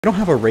We don't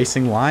have a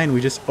racing line.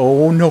 We just,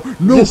 oh no,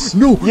 no, Yes.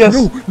 no, Yes.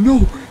 no,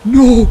 no,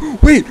 no.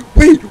 Wait.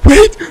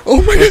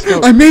 Oh my Let's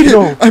God. go. I made it.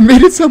 No. I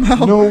made it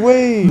somehow. No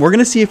way. We're going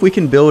to see if we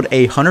can build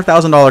a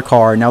 $100,000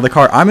 car. Now the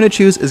car I'm going to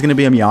choose is going to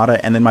be a Miata.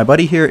 And then my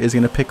buddy here is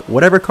going to pick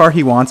whatever car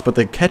he wants. But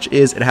the catch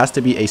is it has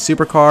to be a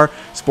supercar,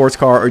 sports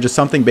car, or just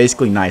something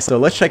basically nice. So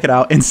let's check it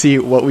out and see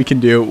what we can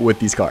do with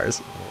these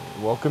cars.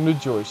 Welcome to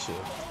Joy Shift.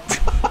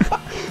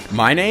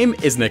 My name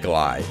is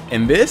Nikolai,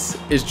 and this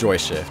is Joy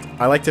Shift.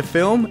 I like to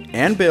film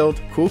and build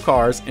cool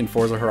cars in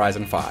Forza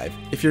Horizon 5.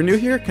 If you're new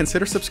here,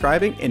 consider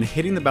subscribing and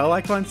hitting the bell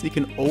icon so you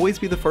can always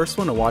be the first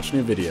one to watch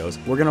new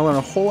videos. We're going to learn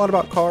a whole lot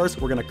about cars,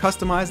 we're going to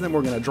customize them,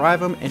 we're going to drive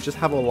them, and just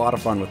have a lot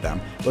of fun with them.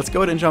 Let's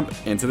go ahead and jump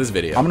into this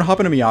video. I'm going to hop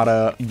in a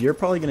Miata. You're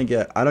probably going to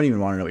get, I don't even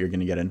want to know what you're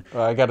going to get in.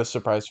 I got a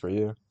surprise for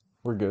you.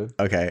 We're good.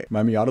 Okay,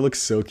 my Miata looks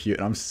so cute,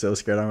 and I'm so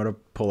scared I'm going to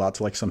pull out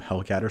to like some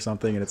Hellcat or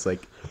something, and it's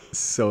like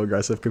so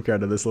aggressive compared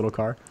to this little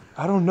car.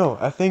 I don't know.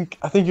 I think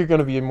you're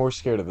gonna be more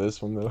scared of this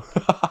one though.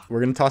 We're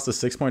gonna toss the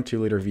 6.2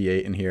 liter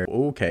V8 in here.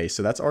 Okay,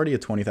 so that's already a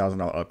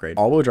 $20,000 upgrade.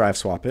 All-wheel drive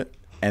swap it,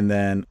 and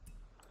then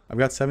I've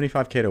got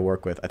 75K to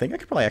work with. I think I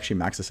could probably actually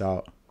max this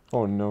out.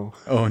 Oh no.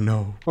 Oh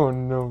no. Oh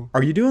no.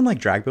 Are you doing like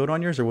drag build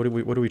on yours, or what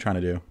are we trying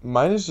to do?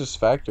 Mine is just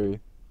factory,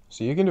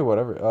 so you can do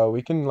whatever.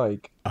 We can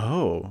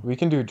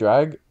do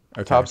drag.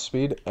 Okay. Top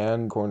speed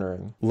and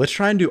cornering. Let's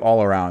try and do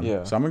all around.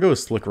 Yeah. So I'm gonna go with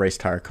slick race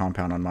tire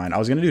compound on mine. I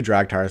was gonna do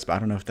drag tires, but I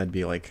don't know if that'd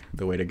be like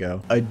the way to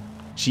go. A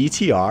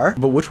GTR?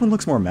 But which one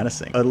looks more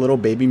menacing? A little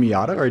baby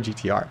Miata or a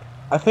GTR?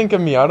 I think a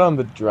Miata on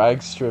the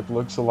drag strip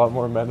looks a lot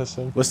more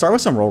menacing. Let's start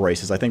with some roll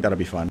races. I think that'll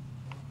be fun.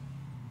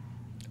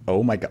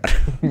 Oh my God.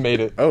 Made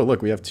it. Oh,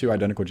 look, we have two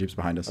identical Jeeps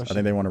behind us. I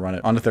think they want to run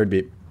it. On the third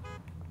beep.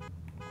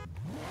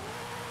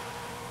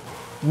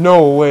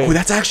 No way. Oh,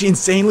 that's actually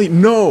insanely...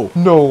 No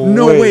No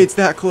way. way. It's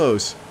that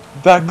close.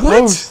 That What?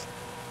 close.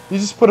 You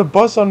just put a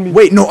bus on me.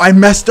 Wait, no, I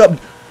messed up.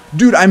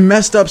 Dude, I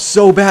messed up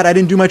so bad. I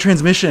didn't do my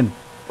transmission.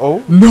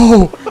 Oh.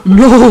 No.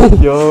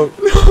 Yo.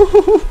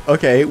 No.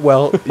 Okay,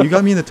 well, you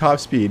got me in the top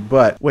speed,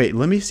 but wait,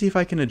 let me see if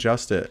I can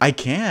adjust it. I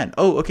can.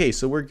 Oh, okay,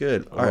 so we're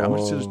good. All right, I'm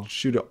going to just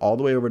shoot it all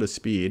the way over to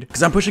speed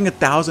because I'm pushing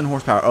 1,000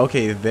 horsepower.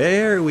 Okay,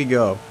 there we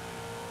go.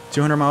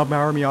 200 mile per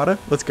hour Miata.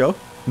 Let's go.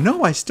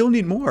 No, I still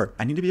need more.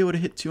 I need to be able to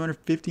hit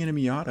 250 in a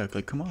Miata.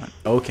 Like, come on.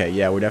 Okay,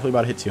 yeah, we're definitely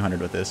about to hit 200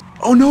 with this.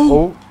 Oh,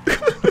 no.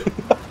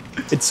 Oh.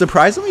 It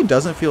surprisingly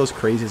doesn't feel as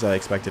crazy as I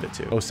expected it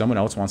to. Oh, someone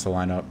else wants to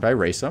line up. Did I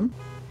race them?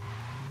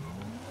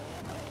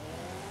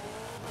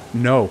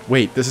 No.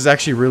 Wait, this is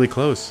actually really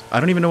close. I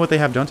don't even know what they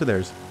have done to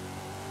theirs.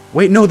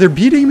 Wait, no, they're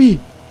beating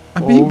me.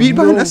 I'm being beat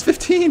by an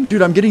S15.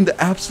 Dude, I'm getting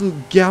the absolute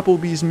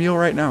Gapplebee's meal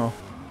right now.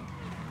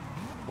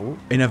 Oh.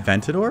 An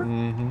Aventador?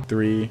 Mm-hmm.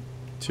 3,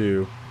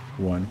 2,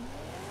 1.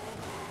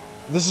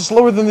 This is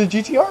slower than the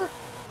GTR?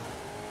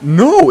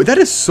 No, that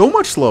is so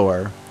much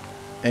slower.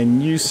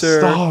 And you, sir,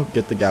 Stop.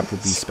 get the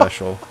Gapplebee's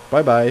special.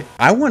 Bye-bye.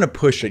 I want to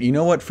push it. You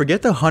know what?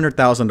 Forget the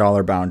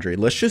 $100,000 boundary.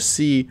 Let's just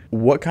see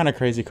what kind of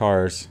crazy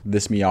cars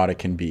this Miata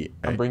can beat.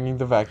 I'm bringing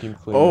the vacuum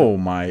cleaner. Oh,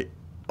 my.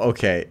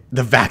 Okay.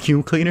 The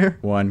vacuum cleaner?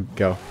 1,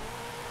 go.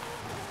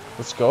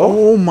 Let's go.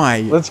 Oh,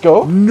 my. Let's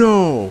go.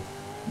 No.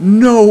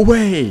 No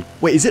way.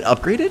 Wait, is it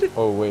upgraded?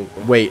 Oh, wait.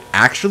 Wait,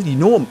 actually, you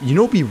know what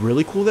would be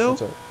really cool, though?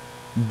 What's up?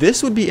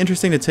 This would be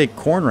interesting to take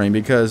cornering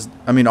because,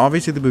 I mean,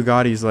 obviously the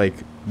Bugatti's like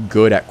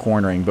good at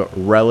cornering, but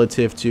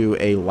relative to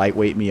a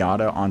lightweight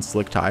Miata on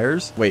slick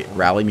tires. Wait,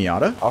 rally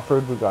Miata?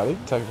 Off-road Bugatti,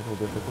 technical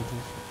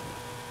difficulties.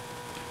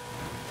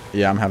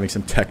 Yeah, I'm having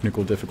some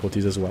technical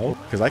difficulties as well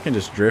because I can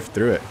just drift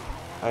through it.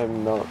 I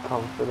am not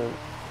confident.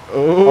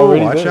 Oh,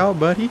 Already watch there. out,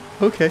 buddy.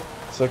 Okay.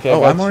 It's okay.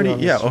 Oh, I'm already,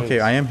 yeah, okay,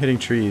 I am hitting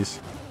trees.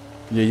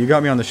 Yeah, you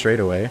got me on the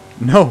straightaway.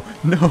 No.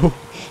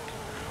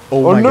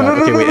 Oh my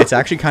God. Okay, wait, it's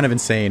actually kind of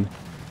insane.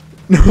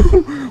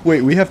 No,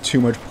 wait, we have too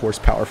much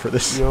horsepower for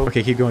this. Yo.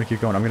 Okay, keep going.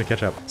 I'm gonna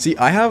catch up. See,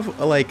 I have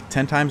like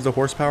 10 times the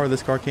horsepower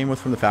this car came with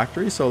from the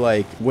factory, so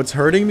like what's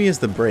hurting me is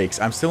the brakes.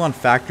 I'm still on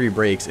factory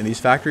brakes, and these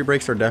factory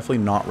brakes are definitely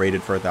not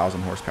rated for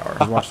 1,000 horsepower.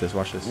 Watch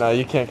this. Nah,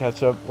 you can't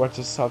catch up. Watch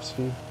this top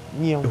speed.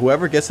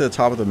 Whoever gets to the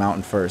top of the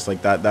mountain first,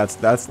 like that's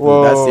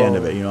the end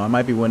of it. You know, I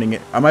might be winning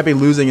it. I might be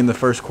losing in the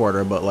first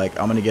quarter, but like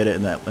I'm gonna get it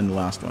in the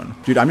last one.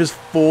 Dude, I'm just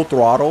full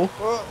throttle.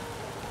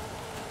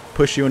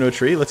 Push you into a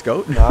tree. Let's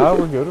go. Nah,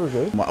 we're good.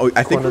 Oh,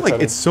 I think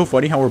it's so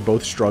funny how we're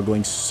both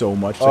struggling so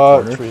much to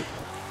corner. Tree.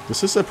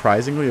 This is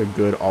surprisingly a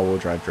good all-wheel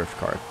drive drift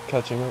car.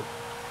 Catching up.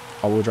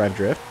 All-wheel drive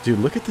drift? Dude,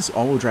 look at this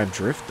all-wheel drive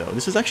drift, though.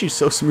 This is actually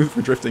so smooth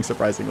for drifting,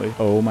 surprisingly.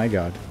 Oh, my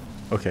God.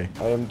 Okay.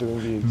 I am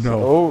doing these.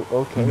 No. Oh,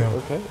 okay, No.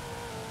 okay.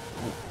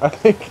 I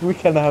think we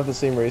kind of have the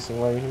same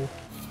racing line here.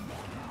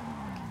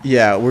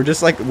 Yeah, we're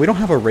just like, we don't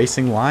have a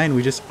racing line.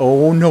 We just,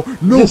 oh, no.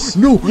 Yes.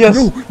 No.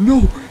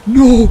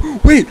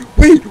 Wait.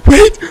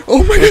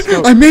 Oh, my Let's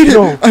God. go. I made it.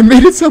 No. I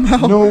made it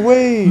somehow. No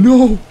way.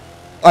 No.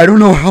 I don't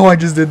know how I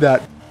just did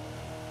that.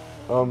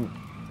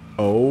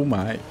 Oh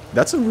my.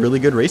 That's a really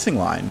good racing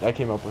line. I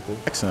came up with it.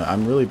 Excellent.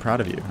 I'm really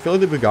proud of you. I feel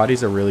like the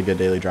Bugatti's a really good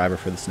daily driver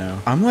for the snow.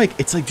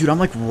 It's like, dude, I'm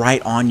like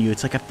right on you.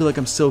 It's like, I feel like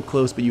I'm so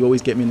close, but you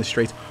always get me in the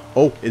straights.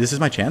 Oh, this is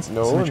my chance.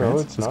 No, this is my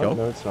chance. it's Let's not. go.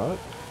 No, it's not.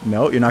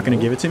 No, you're not going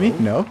to give it to me?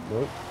 No.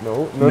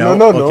 No.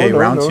 Okay,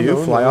 round two.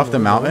 Fly off the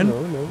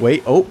mountain.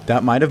 Wait. Oh,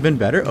 that might have been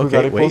better.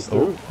 Okay, wait.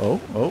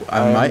 Oh.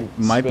 I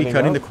might be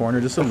cutting the corner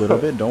just a little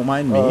bit. Don't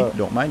mind me.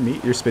 Don't mind me.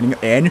 You're spinning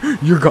and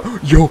you're gone.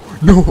 Yo,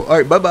 no. All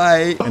right,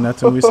 bye-bye. And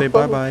that's when we say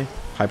bye-bye.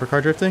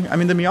 Hypercar drifting? I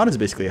mean, the Miata is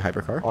basically a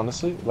hypercar.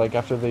 Honestly, like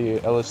after the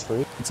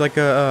LS3. It's like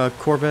a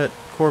Corvette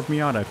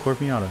Miata.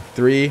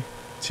 3,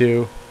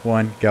 2,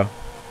 1, go.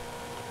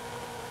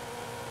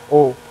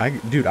 Oh.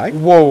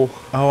 Whoa.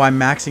 Oh, I'm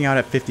maxing out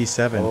at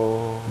 57.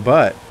 Oh.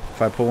 But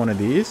if I pull one of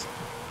these,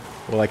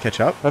 will I catch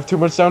up? I have too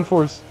much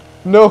downforce.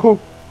 No.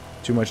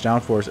 Too much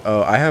downforce.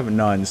 Oh, I have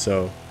none,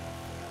 so.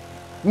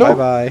 No.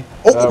 Bye-bye.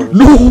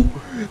 Oh,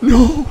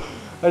 no.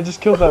 I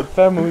just killed that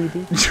family,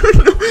 dude.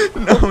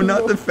 No,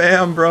 not the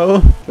fam,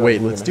 bro.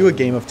 Wait, let's do a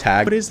game of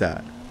tag. What is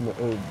that?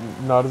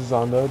 Not a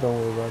Zonda. Don't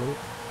worry about it.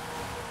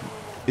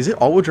 Is it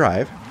all-wheel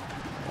drive?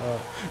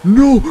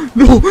 No,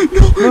 wait.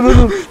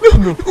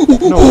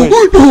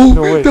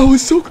 That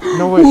was so.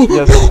 No, wait.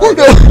 Yes.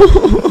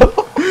 No.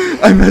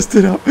 I messed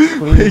it up.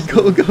 Wait,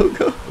 go.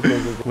 Okay.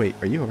 Wait,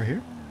 are you over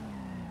here?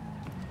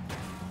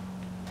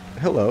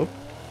 Hello.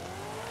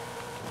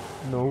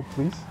 No,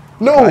 please.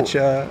 No.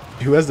 Gotcha.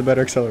 Who has the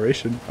better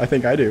acceleration? I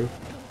think I do.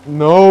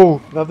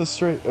 No, not the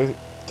straight.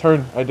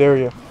 Turn. I dare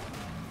you.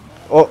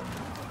 Oh.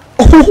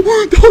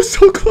 Oh, that was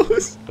so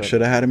close.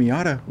 Should have had a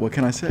Miata. What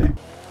can I say?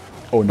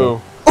 Oh no.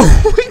 Boom.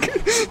 Oh my god.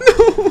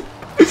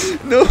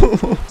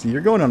 No. See,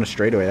 you're going on a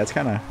straightaway. That's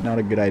kind of not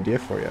a good idea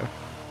for you.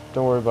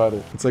 Don't worry about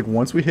it. It's like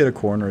once we hit a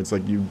corner, it's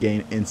like you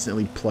gain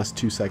instantly plus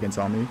 2 seconds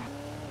on me.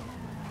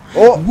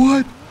 Oh.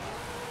 What?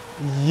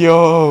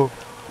 Yo.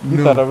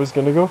 You thought I was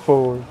going to go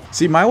forward.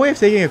 See, my way of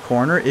taking a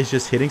corner is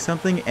just hitting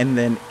something and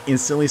then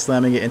instantly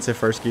slamming it into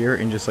first gear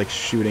and just like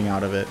shooting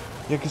out of it.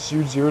 Yeah, because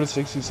your 0 to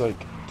 60 is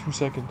like 2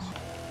 seconds.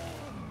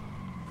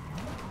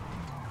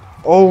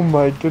 Oh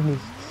my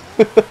goodness.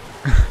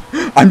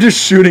 I'm just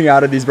shooting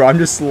out of these, bro. I'm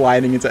just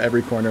sliding into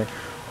every corner.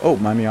 Oh,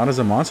 my Miata's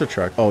a monster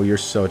truck. Oh, you're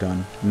so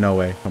done. No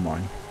way. Come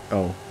on.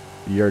 Oh,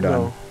 you're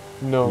done.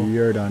 No.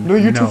 You're done. No,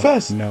 you're too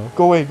fast. No.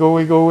 Go away.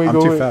 I'm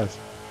too fast.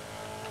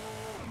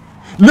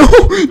 No.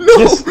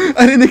 Yes.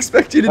 I didn't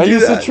expect you to do that. I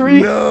used the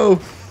tree. No.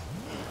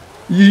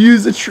 You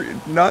used the tree,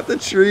 not the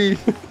tree.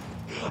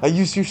 I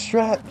used your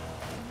strat.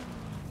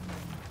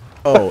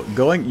 Oh,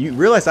 you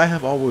realize I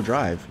have all-wheel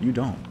drive. You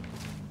don't.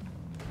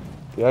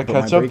 Yeah, but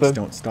catch up then. My brakes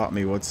don't stop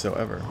me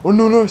whatsoever. Oh,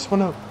 no,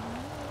 spun out.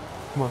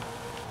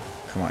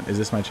 Come on. Is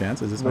this my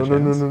chance? My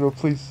chance? No,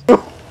 please.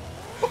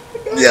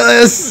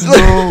 Yes!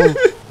 No.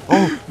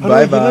 Oh,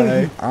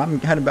 bye-bye. I'm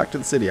heading back to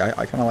the city. I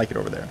kind of like it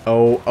over there.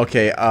 Oh,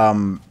 okay.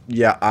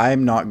 Yeah,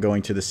 I'm not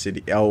going to the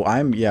city. Oh,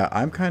 I'm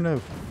kind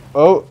of...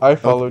 Oh, I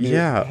followed you.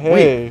 Yeah. Hey.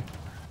 Wait.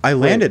 I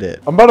landed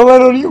it. I'm about to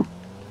land on you.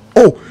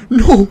 Oh,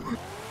 no.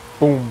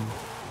 Boom.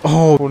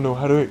 Oh. Oh, no.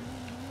 How do I...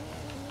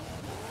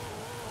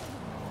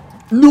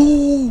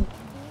 No.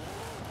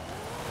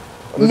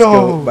 Let's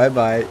go.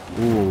 Bye-bye.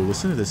 Ooh,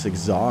 listen to this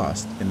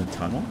exhaust in the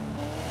tunnel.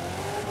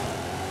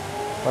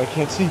 I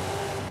can't see.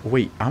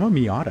 Wait, I'm a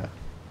Miata.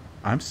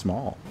 I'm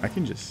small. I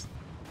can just...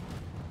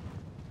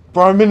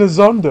 Bro, I'm in a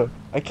Zonda.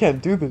 I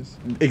can't do this.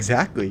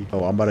 Exactly.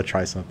 Oh, I'm about to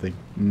try something.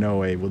 No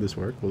way. Will this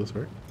work?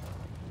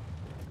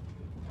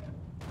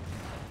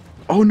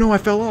 Oh, no, I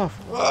fell off.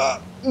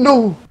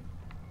 No.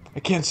 I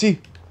can't see.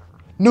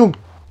 No.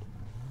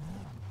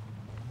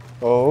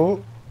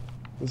 Oh.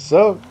 What's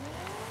up?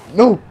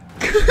 No.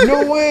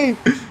 No way.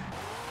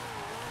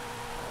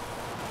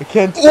 I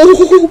can't.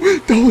 Oh,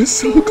 that was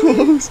so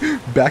close.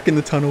 Back in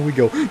the tunnel we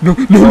go. No.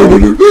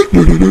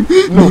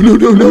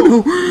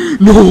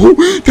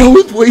 That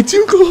was way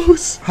too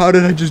close. How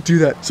did I just do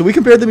that? So we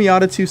compared the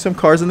Miata to some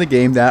cars in the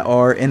game that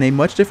are in a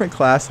much different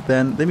class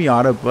than the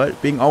Miata,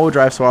 but being all-wheel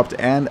drive swapped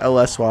and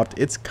LS swapped,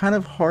 it's kind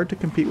of hard to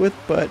compete with,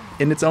 but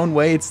in its own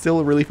way, it's still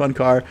a really fun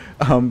car.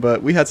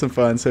 But we had some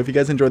fun. So if you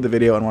guys enjoyed the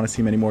video and want to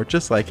see many more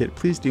just like it,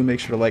 please do make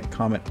sure to like,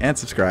 comment, and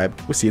subscribe.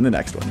 We'll see you in the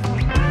next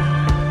one.